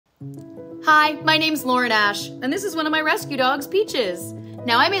Hi, my name's LaurenAsh, and this is one of my rescue dogs, Peaches.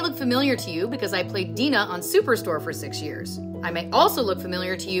 Now, I may look familiar to you because I played Dina on Superstore for 6 years. I may also look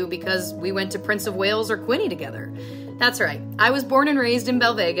familiar to you because we went to Prince of Wales or Quinny together. That's right, I was born and raised in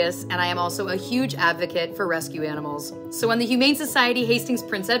Belle Vegas, and I am also a huge advocate for rescue animals. So when the Humane Society Hastings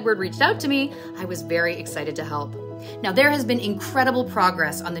Prince Edward reached out to me, I was very excited to help. Now, there has been incredible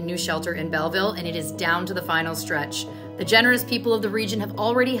progress on the new shelter in Belleville, and it is down to the final stretch. The generous people of the region have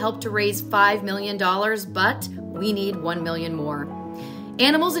already helped to raise $5 million, but we need $1 million more.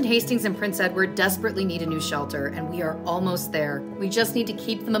 Animals in Hastings and Prince Edward desperately need a new shelter, and we are almost there. We just need to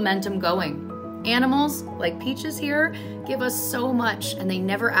keep the momentum going. Animals, like Peaches here, give us so much, and they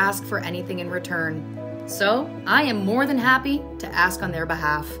never ask for anything in return. So I am more than happy to ask on their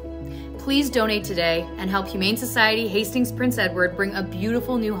behalf. Please donate today and help Humane Society Hastings Prince Edward bring a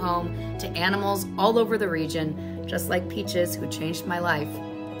beautiful new home to animals all over the region, just like Peaches, who changed my life.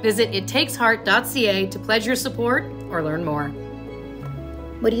 Visit ittakesheart.ca to pledge your support or learn more.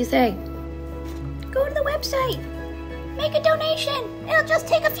 What do you say? Go to the website. Make a donation. It'll just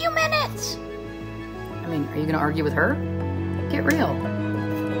take a few minutes. I mean, are you going to argue with her? Get real.